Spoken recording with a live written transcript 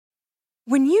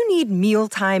When you need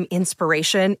mealtime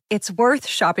inspiration, it's worth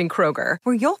shopping Kroger,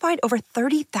 where you'll find over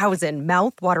 30,000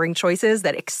 mouth-watering choices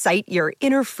that excite your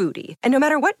inner foodie. And no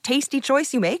matter what tasty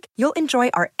choice you make, you'll enjoy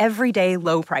our everyday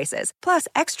low prices, plus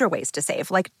extra ways to save,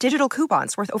 like digital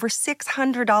coupons worth over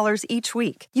 $600 each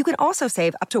week. You can also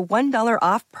save up to $1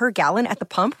 off per gallon at the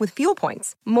pump with fuel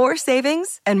points. More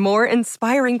savings and more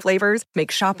inspiring flavors make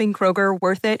shopping Kroger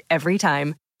worth it every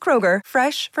time. Kroger,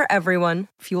 fresh for everyone.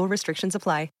 Fuel restrictions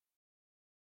apply.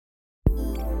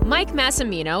 Mike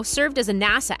Massimino served as a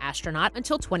NASA astronaut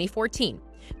until 2014,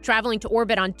 traveling to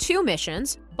orbit on 2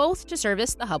 missions, both to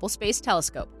service the Hubble Space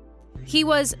Telescope. He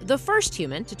was the first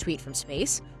human to tweet from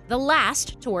space, the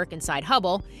last to work inside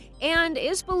Hubble, and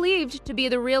is believed to be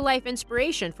the real-life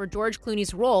inspiration for George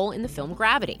Clooney's role in the film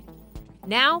Gravity.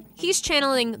 Now, he's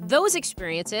channeling those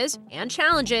experiences and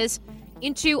challenges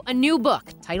into a new book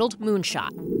titled Moonshot.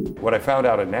 What I found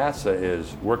out at NASA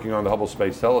is working on the Hubble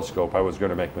Space Telescope, I was going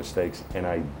to make mistakes, and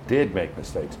I did make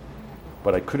mistakes,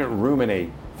 but I couldn't ruminate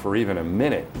for even a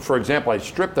minute. For example, I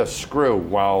stripped a screw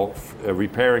while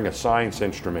repairing a science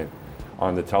instrument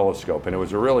on the telescope, and it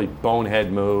was a really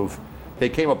bonehead move. They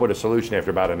came up with a solution after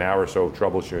about an hour or so of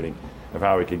troubleshooting of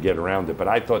how we could get around it, but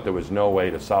I thought there was no way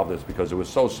to solve this because it was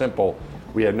so simple,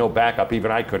 we had no backup,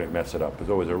 even I couldn't mess it up,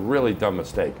 so it was a really dumb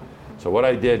mistake. So what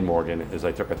I did, Morgan, is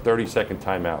I took a 30-second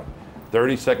timeout.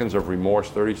 30 seconds of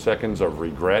remorse, 30 seconds of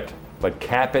regret, but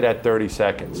cap it at 30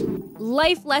 seconds.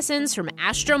 Life lessons from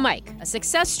Astro Mike, a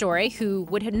success story who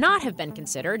would not have been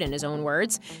considered, in his own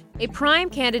words, a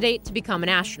prime candidate to become an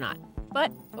astronaut,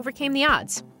 but overcame the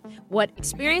odds. What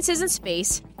experiences in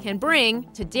space can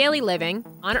bring to daily living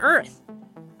on Earth.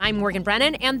 I'm Morgan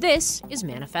Brennan, and this is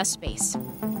Manifest Space.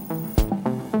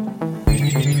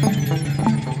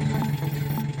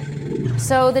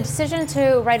 So the decision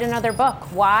to write another book,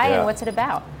 why and what's it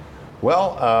about?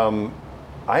 Well,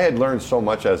 I had learned so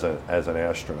much as an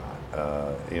astronaut.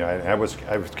 I was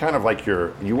kind of like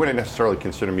you wouldn't necessarily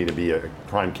consider me to be a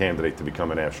prime candidate to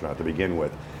become an astronaut to begin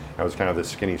with. I was kind of this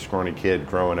skinny, scrawny kid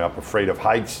growing up, afraid of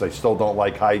heights. I still don't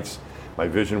like heights. My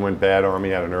vision went bad on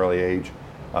me at an early age,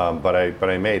 but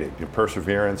I made it.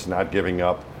 Perseverance, not giving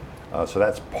up. So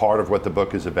that's part of what the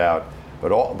book is about.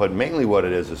 But mainly what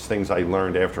it is things I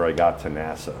learned after I got to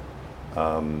NASA.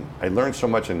 I learned so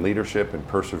much in leadership and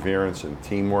perseverance and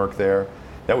teamwork there.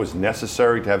 That was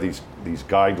necessary to have these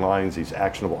guidelines, these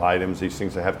actionable items, these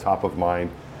things I have top of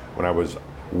mind when I was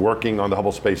working on the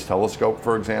Hubble Space Telescope,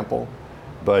 for example.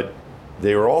 But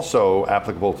they were also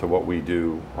applicable to what we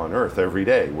do on Earth every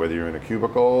day, whether you're in a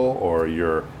cubicle or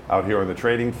you're out here on the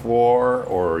trading floor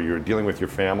or you're dealing with your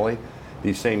family.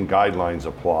 These same guidelines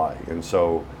apply. And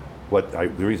so the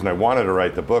reason I wanted to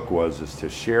write the book is to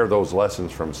share those lessons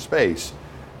from space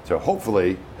to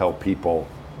hopefully help people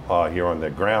here on the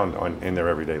ground in their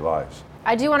everyday lives.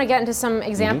 I do want to get into some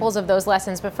examples of those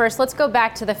lessons, but first let's go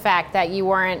back to the fact that you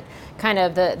weren't kind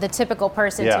of the typical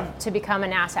person to become a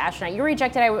NASA astronaut. You were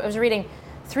rejected, I was reading,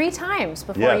 3 times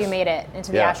before you made it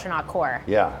into the astronaut corps.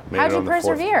 Yeah. How'd you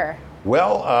persevere?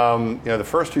 Well, the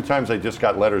first 2 times I just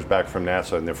got letters back from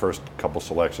NASA in their first couple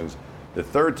selections. The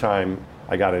 3rd time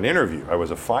I got an interview. I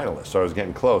was a finalist, so I was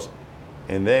getting close.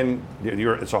 And then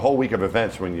it's a whole week of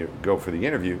events when you go for the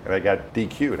interview, and I got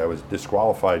DQ'd. I was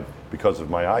disqualified because of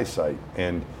my eyesight.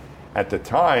 And at the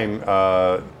time,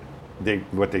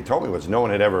 what they told me was no one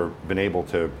had ever been able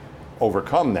to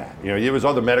overcome that. There was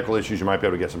other medical issues you might be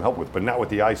able to get some help with, but not with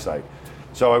the eyesight.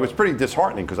 So it was pretty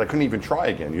disheartening because I couldn't even try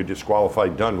again. You're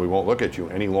disqualified, done. We won't look at you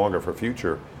any longer for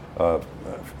future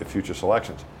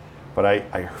selections. But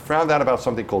I found out about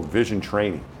something called vision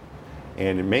training,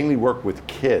 and it mainly worked with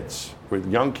kids, with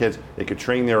young kids. They could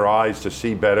train their eyes to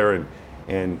see better,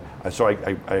 and so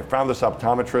I found this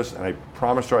optometrist, and I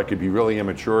promised her I could be really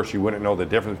immature. She wouldn't know the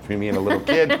difference between me and a little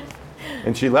kid,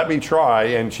 and she let me try,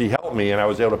 and she helped me, and I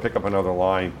was able to pick up another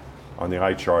line on the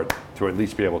eye chart to at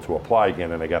least be able to apply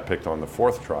again, and I got picked on the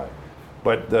 4th try.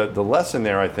 But the lesson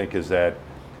there, I think, is that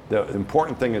the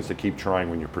important thing is to keep trying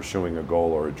when you're pursuing a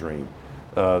goal or a dream.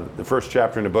 The first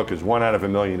chapter in the book is 1 out of a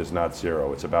million is not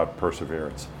 0. It's about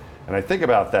perseverance. And I think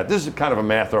about that. This is kind of a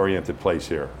math-oriented place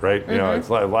here, right? It's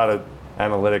a lot of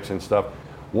analytics and stuff.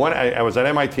 I was at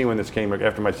MIT when this came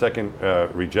after my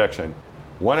 2nd rejection.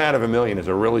 1 out of a million is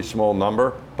a really small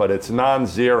number, but it's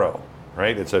non-zero,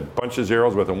 right? It's a bunch of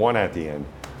zeros with a 1 at the end.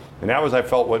 And that was, I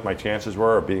felt, what my chances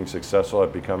were of being successful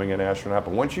at becoming an astronaut.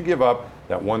 But once you give up,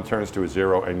 that 1 turns to a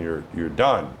 0 and you're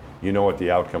done. You know what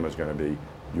the outcome is going to be.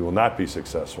 You will not be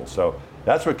successful. So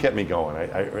that's what kept me going.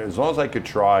 As long as I could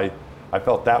try, I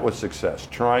felt that was success.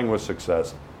 Trying was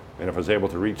success. And if I was able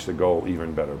to reach the goal,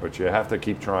 even better. But you have to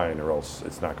keep trying or else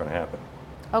it's not going to happen.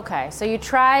 Okay, so you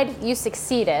tried, you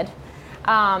succeeded,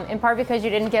 in part because you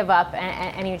didn't give up,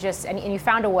 and you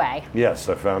found a way. Yes,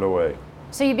 I found a way.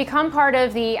 So you become part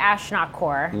of the astronaut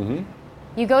corps.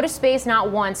 You go to space not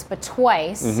once, but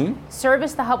twice.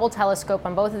 Service the Hubble Telescope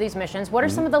on both of these missions. What are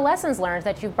some of the lessons learned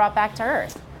that you've brought back to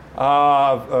Earth?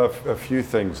 A few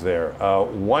things there.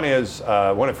 One is,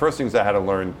 one of the first things I had to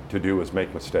learn to do was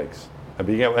make mistakes.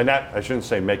 And that, I shouldn't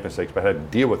say make mistakes, but I had to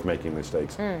deal with making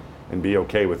mistakes and be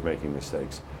okay with making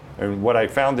mistakes. And what I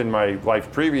found in my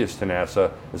life previous to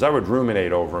NASA is I would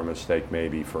ruminate over a mistake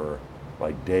maybe for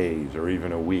like days or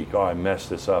even a week. Oh, I messed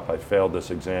this up, I failed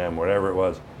this exam, whatever it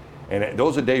was. And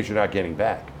those are days you're not getting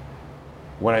back.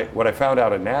 What I found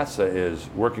out at NASA is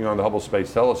working on the Hubble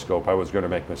Space Telescope, I was going to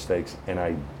make mistakes, and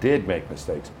I did make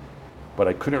mistakes. But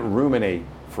I couldn't ruminate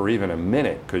for even a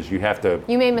minute because you have to...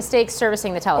 You made mistakes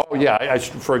servicing the telescope. Oh yeah,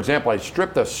 for example, I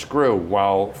stripped a screw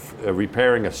while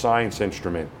repairing a science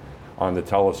instrument on the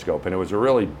telescope, and it was a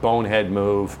really bonehead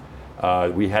move.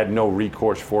 We had no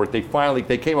recourse for it.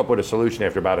 They came up with a solution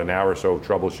after about an hour or so of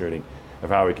troubleshooting of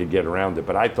how we could get around it,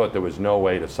 but I thought there was no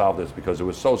way to solve this because it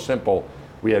was so simple.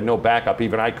 We had no backup.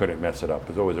 Even I couldn't mess it up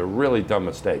because it was a really dumb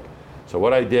mistake. So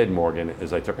what I did, Morgan,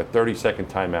 is I took a 30-second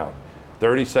timeout.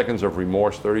 30 seconds of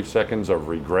remorse, 30 seconds of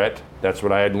regret. That's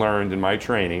what I had learned in my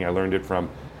training. I learned it from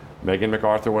Megan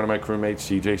MacArthur, one of my crewmates,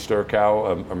 CJ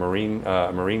Sturkow, a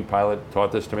Marine pilot,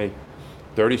 taught this to me.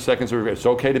 30 seconds of regret. It's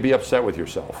okay to be upset with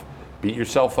yourself. Beat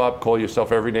yourself up, call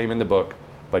yourself every name in the book,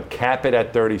 but cap it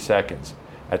at 30 seconds.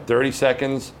 At 30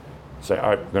 seconds, say,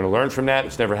 all right, I'm going to learn from that.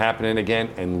 It's never happening again,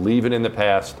 and leave it in the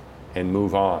past and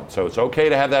move on. So it's okay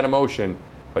to have that emotion,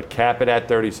 but cap it at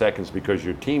 30 seconds because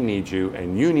your team needs you,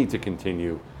 and you need to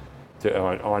continue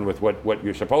on with what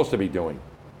you're supposed to be doing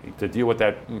to deal with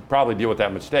that, probably deal with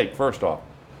that mistake first off.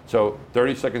 So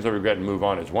 30 seconds of regret and move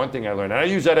on is one thing I learned, and I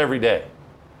use that every day.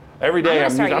 Every day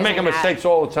I'm making mistakes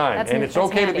all the time, and it's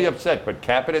okay to be upset, but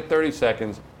cap it at 30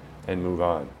 seconds and move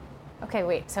on. Okay,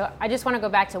 wait. So I just want to go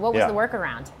back to what was the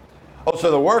workaround? Oh,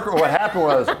 so what happened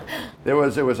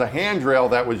was it was a handrail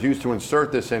that was used to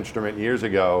insert this instrument years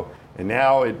ago, and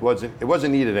now it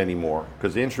wasn't needed anymore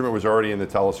because the instrument was already in the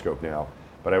telescope now.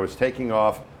 But I was taking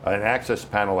off an access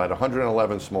panel that had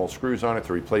 111 small screws on it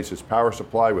to replace its power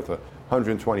supply with a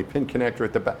 120 pin connector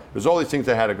at the back. There's all these things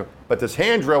I had to go, but this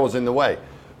handrail was in the way.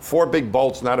 4 big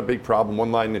bolts, not a big problem.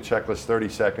 One line in the checklist, 30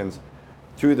 seconds.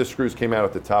 2 of the screws came out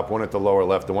at the top, one at the lower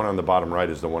left. The one on the bottom right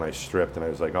is the one I stripped, and I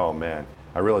was like, oh man.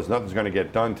 I realized nothing's going to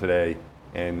get done today,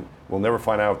 and we'll never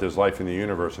find out if there's life in the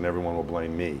universe, and everyone will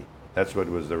blame me. That's what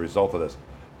was the result of this.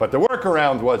 But the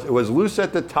workaround was, it was loose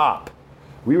at the top.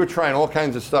 We were trying all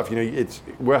kinds of stuff. You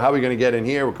know, how are we going to get in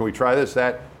here? Can we try this,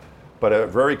 that? But a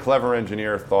very clever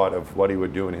engineer thought of what he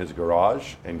would do in his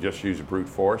garage and just use brute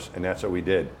force, and that's what we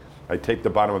did. I taped the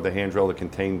bottom of the handrail that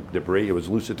contained debris. It was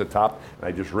loose at the top, and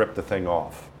I just ripped the thing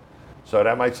off. So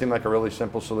that might seem like a really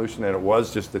simple solution, and it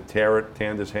was just to tear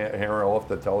this handrail off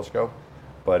the telescope.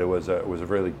 But it was a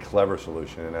really clever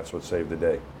solution, and that's what saved the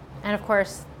day. And of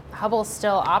course, Hubble's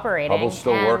still operating. Hubble's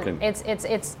still working.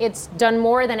 It's done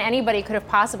more than anybody could have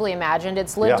possibly imagined.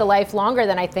 It's lived a life longer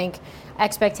than I think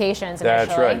expectations initially.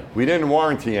 That's right. We didn't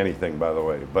warranty anything, by the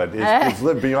way, but it's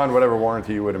lived beyond whatever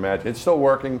warranty you would imagine. It's still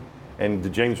working. And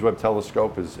the James Webb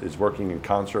Telescope is working in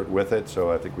concert with it,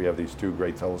 so I think we have these 2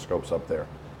 great telescopes up there,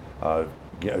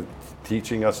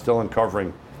 teaching us, still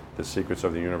uncovering the secrets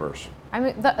of the universe. I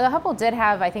mean, the Hubble did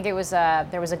have, I think it was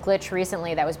there was a glitch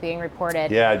recently that was being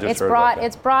reported. Yeah, I just heard about that.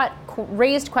 It's brought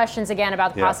raised questions again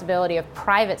about the possibility of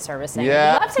private servicing.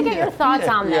 I'd love to get your thoughts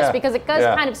on this because it does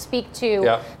kind of speak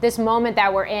to this moment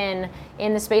that we're in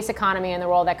the space economy and the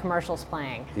role that commercial's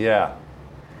playing. Yeah.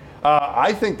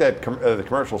 I think that the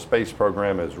commercial space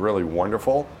program is really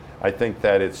wonderful. I think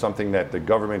that it's something that the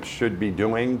government should be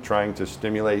doing, trying to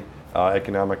stimulate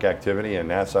economic activity, and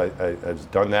NASA has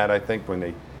done that, I think,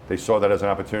 when they saw that as an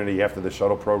opportunity after the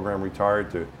shuttle program retired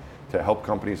to help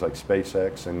companies like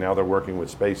SpaceX, and now they're working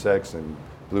with SpaceX and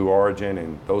Blue Origin,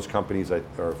 and those companies that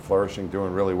are flourishing,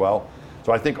 doing really well.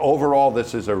 So I think overall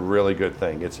this is a really good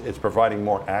thing. It's providing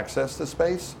more access to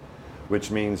space,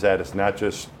 which means that it's not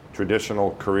just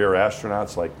traditional career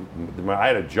astronauts. Like I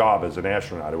had a job as an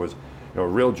astronaut. It was a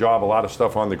real job. A lot of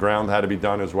stuff on the ground had to be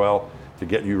done as well to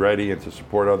get you ready and to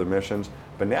support other missions.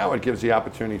 But now it gives the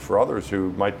opportunity for others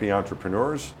who might be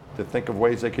entrepreneurs to think of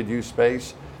ways they could use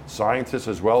space. Scientists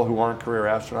as well who aren't career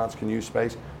astronauts can use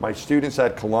space. My students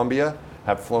at Columbia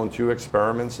have flown 2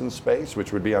 experiments in space,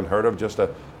 which would be unheard of just a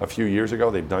few years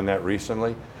ago. They've done that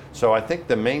recently. So I think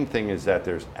the main thing is that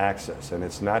there's access, and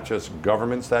it's not just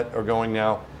governments that are going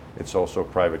now. it's also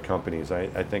private companies.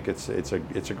 I think it's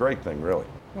a great thing, really.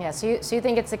 Yeah, so you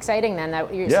think it's exciting then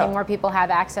that you're seeing more people have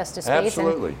access to space,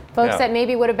 absolutely. And folks that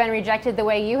maybe would have been rejected the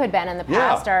way you had been in the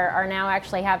past are now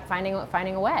actually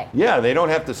finding a way. Yeah, they don't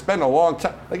have to spend a long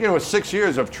time. Like, it was 6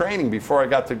 years of training before I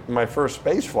got to my first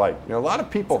space flight. A lot of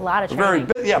people. It's a lot of training.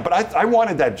 But I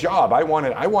wanted that job. I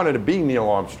wanted to be Neil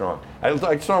Armstrong.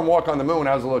 I saw him walk on the moon when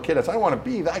I was a little kid. I said, I want to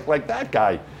be like that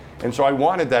guy, and so I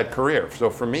wanted that career. So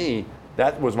for me,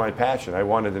 that was my passion. I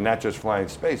wanted to not just fly in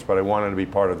space, but I wanted to be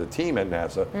part of the team at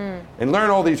NASA and learn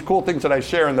all these cool things that I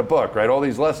share in the book, right? All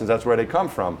these lessons, that's where they come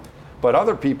from. But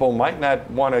other people might not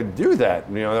want to do that,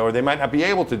 or they might not be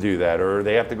able to do that, or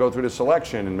they have to go through the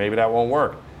selection and maybe that won't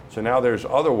work. So now there's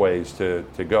other ways to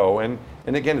go. And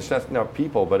again, it's not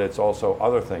people, but it's also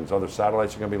other things. Other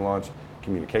satellites are going to be launched,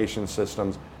 communication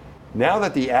systems. Now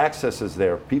that the access is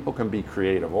there, people can be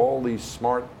creative. All these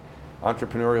smart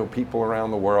entrepreneurial people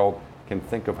around the world can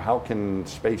think of how can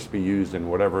space be used in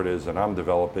whatever it is that I'm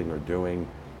developing or doing,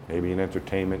 maybe in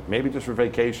entertainment, maybe just for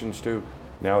vacations too.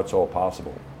 Now it's all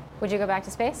possible. Would you go back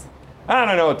to space? I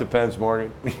don't know, it depends,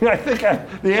 Morgan. I think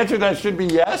the answer to that should be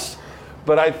yes,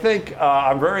 but I think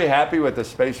I'm very happy with the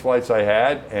space flights I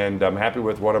had, and I'm happy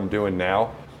with what I'm doing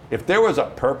now. If there was a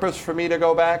purpose for me to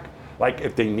go back, like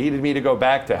if they needed me to go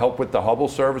back to help with the Hubble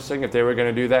servicing, if they were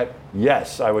going to do that,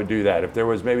 yes, I would do that. If there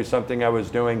was maybe something I was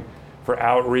doing for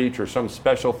outreach or some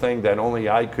special thing that only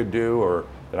I could do or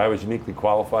that I was uniquely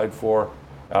qualified for,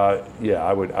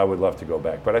 I would love to go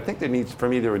back. But I think there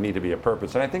would need to be a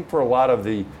purpose. And I think for a lot of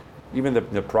even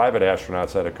the private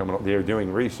astronauts that are coming, they're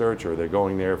doing research or they're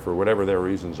going there for whatever their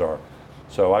reasons are.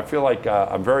 So I feel like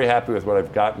I'm very happy with what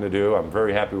I've gotten to do. I'm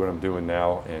very happy with what I'm doing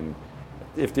now. And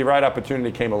if the right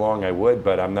opportunity came along, I would,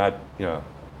 but I'm not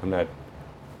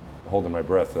holding my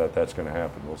breath that that's going to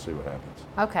happen. We'll see what happens.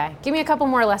 Okay. Give me a couple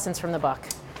more lessons from the book.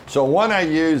 So one I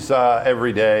use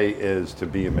every day is to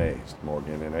be amazed,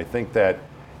 Morgan. And I think that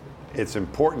it's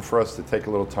important for us to take a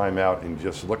little time out and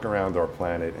just look around our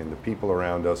planet and the people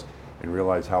around us and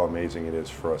realize how amazing it is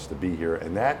for us to be here.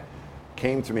 And that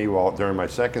came to me during my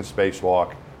second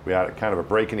spacewalk. We had kind of a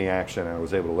break in the action, and I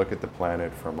was able to look at the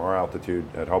planet from our altitude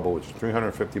at Hubble, which is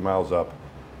 350 miles up.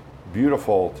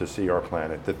 Beautiful to see our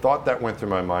planet. The thought that went through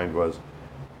my mind was,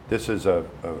 this is a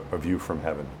view from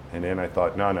heaven. And then I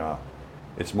thought, no,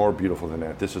 it's more beautiful than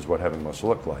that. This is what heaven must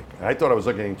look like. And I thought I was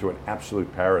looking into an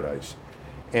absolute paradise.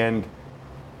 And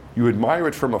you admire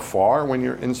it from afar when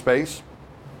you're in space,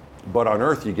 but on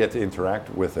Earth you get to interact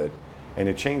with it. And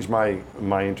it changed my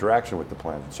interaction with the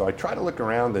planet. So I try to look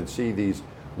around and see these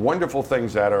wonderful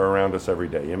things that are around us every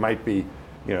day. It might be,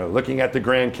 looking at the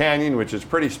Grand Canyon, which is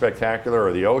pretty spectacular,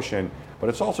 or the ocean, but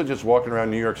it's also just walking around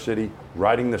New York City,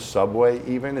 riding the subway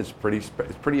even is it's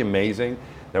pretty amazing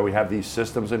that we have these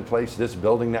systems in place. This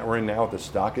building that we're in now at the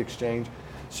Stock Exchange,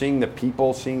 seeing the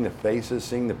people, seeing the faces,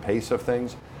 seeing the pace of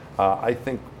things. I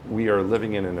think we are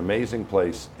living in an amazing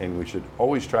place, and we should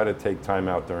always try to take time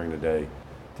out during the day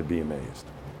to be amazed.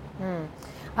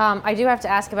 I do have to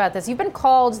ask about this. You've been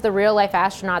called the real-life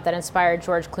astronaut that inspired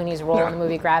George Clooney's role in the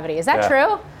movie Gravity. Is that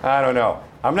true? I don't know.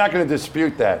 I'm not going to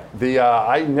dispute that.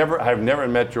 I've never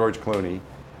met George Clooney.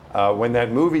 When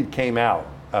that movie came out,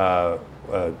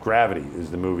 Gravity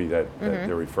is the movie that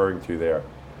they're referring to there.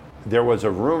 There was a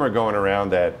rumor going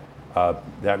around that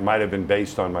that might have been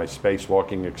based on my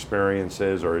spacewalking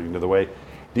experiences, or the way.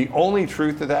 The only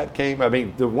truth of that came.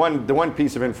 The one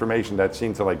piece of information that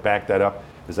seemed to back that up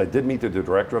is I did meet the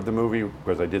director of the movie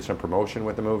because I did some promotion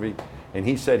with the movie, and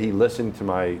he said he listened to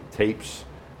my tapes,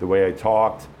 the way I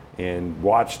talked, and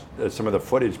watched some of the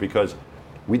footage because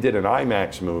we did an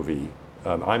IMAX movie.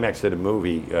 IMAX did a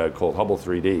movie called Hubble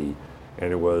 3D,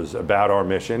 and it was about our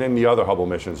mission and the other Hubble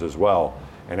missions as well.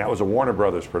 And that was a Warner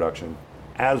Brothers production,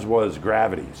 as was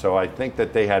Gravity. So I think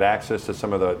that they had access to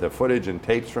some of the footage and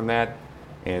tapes from that,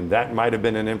 and that might have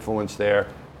been an influence there.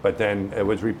 But then it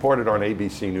was reported on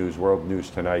ABC News, World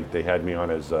News Tonight. They had me on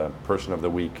as Person of the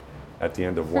Week at the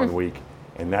end of 1 week,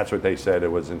 and that's what they said it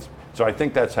was. So I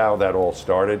think that's how that all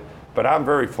started. But I'm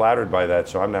very flattered by that,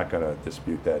 so I'm not going to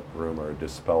dispute that rumor or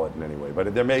dispel it in any way.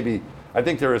 But there may be, I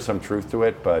think there is some truth to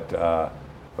it, but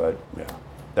yeah,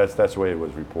 that's the way it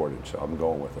was reported. So I'm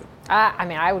going with it.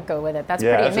 I would go with it. That's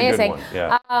pretty amazing. A good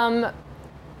one. Yeah.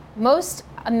 Most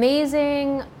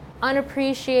amazing,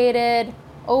 unappreciated,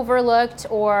 overlooked,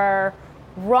 or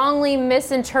wrongly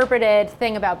misinterpreted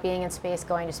thing about being in space,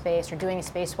 going to space, or doing a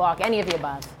spacewalk, any of the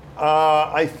above?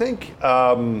 I think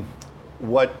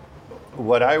what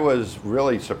I was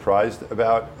really surprised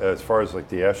about as far as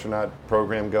the astronaut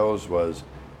program goes was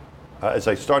as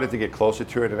I started to get closer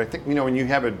to it. And I think, when you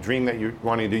have a dream that you're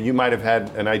wanting to do, you might have had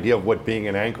an idea of what being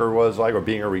an anchor was like, or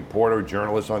being a reporter or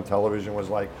journalist on television was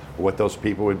like, or what those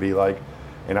people would be like.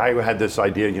 And I had this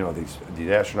idea, these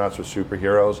astronauts were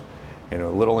superheroes, and a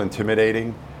little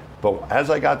intimidating. But as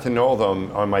I got to know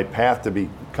them on my path to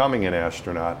becoming an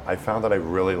astronaut, I found that I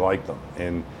really liked them.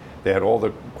 And they had all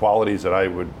the qualities that I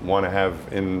would want to have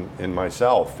in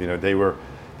myself. They were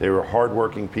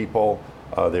hardworking people.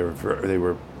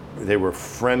 They were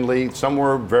friendly. Some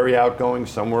were very outgoing.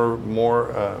 Some were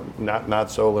more not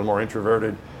so, a little more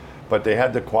introverted. But they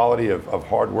had the quality of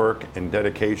hard work and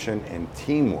dedication and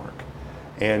teamwork.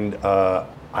 And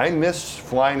I miss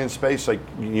flying in space. Like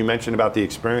you mentioned about the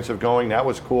experience of going, that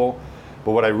was cool.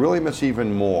 But what I really miss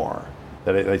even more,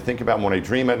 that I think about when I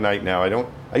dream at night now,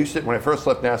 when I first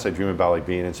left NASA, I dreamed about like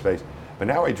being in space. But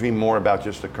now I dream more about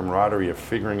just the camaraderie of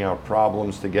figuring out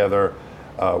problems together,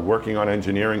 working on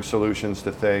engineering solutions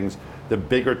to things, the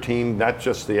bigger team, not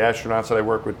just the astronauts that I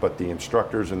work with, but the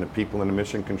instructors and the people in the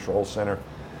Mission Control Center.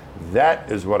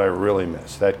 That is what I really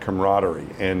miss, that camaraderie.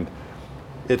 And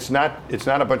it's not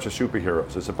a bunch of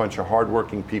superheroes. It's a bunch of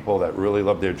hardworking people that really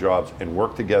love their jobs and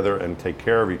work together and take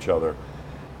care of each other.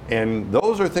 And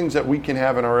those are things that we can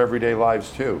have in our everyday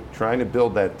lives too, trying to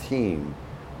build that team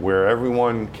where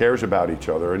everyone cares about each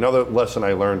other. Another lesson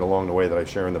I learned along the way that I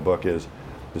share in the book is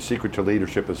the secret to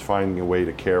leadership is finding a way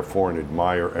to care for and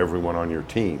admire everyone on your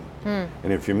team.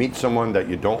 And if you meet someone that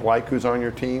you don't like who's on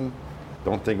your team,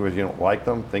 don't think of it as you don't like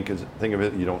them, think of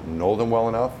it you don't know them well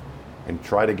enough, and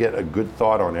try to get a good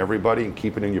thought on everybody and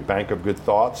keep it in your bank of good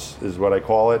thoughts, is what I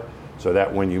call it, so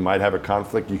that when you might have a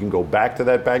conflict, you can go back to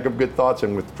that bank of good thoughts.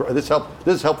 And this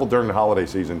is helpful during the holiday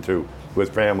season too,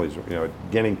 with families,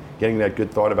 getting that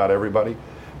good thought about everybody.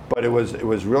 But it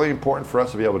was really important for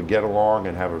us to be able to get along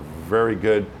and have a very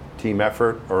good team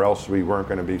effort, or else we weren't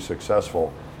going to be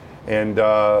successful. And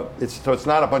it's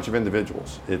not a bunch of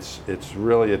individuals. It's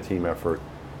really a team effort,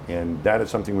 and that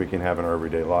is something we can have in our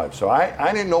everyday lives. So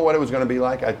I didn't know what it was going to be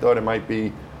like. I thought it might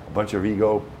be a bunch of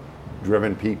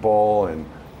ego-driven people, and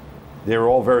they were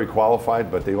all very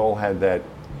qualified, but they all had that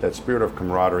spirit of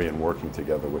camaraderie and working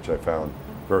together, which I found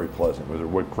very pleasant. It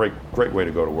was a great way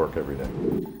to go to work every day.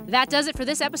 That does it for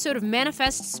this episode of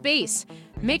Manifest Space.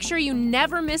 Make sure you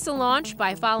never miss a launch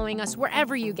by following us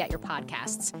wherever you get your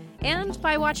podcasts, and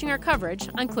by watching our coverage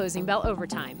on Closing Bell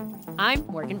Overtime. I'm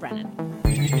Morgan Brennan.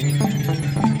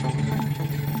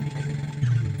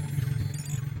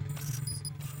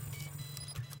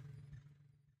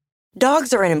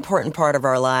 Dogs are an important part of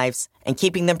our lives, and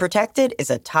keeping them protected is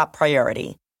a top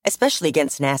priority, especially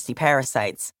against nasty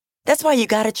parasites. That's why you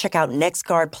gotta check out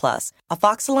NexGard Plus,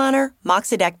 afoxolaner,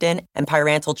 moxidectin, and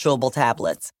pyrantel chewable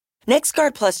tablets.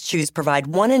 NexGard Plus chews provide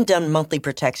one-and-done monthly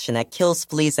protection that kills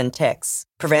fleas and ticks,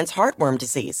 prevents heartworm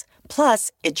disease.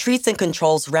 Plus, it treats and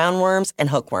controls roundworms and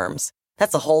hookworms.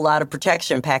 That's a whole lot of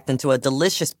protection packed into a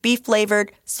delicious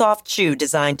beef-flavored, soft chew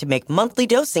designed to make monthly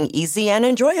dosing easy and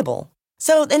enjoyable.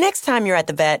 So the next time you're at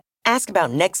the vet, ask about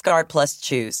NexGard Plus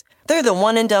chews. They're the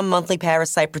one-and-done monthly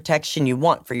parasite protection you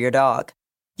want for your dog.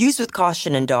 Use with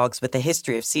caution in dogs with a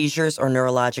history of seizures or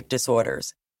neurologic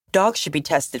disorders. Dogs should be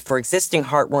tested for existing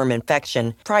heartworm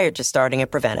infection prior to starting a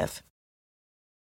preventive.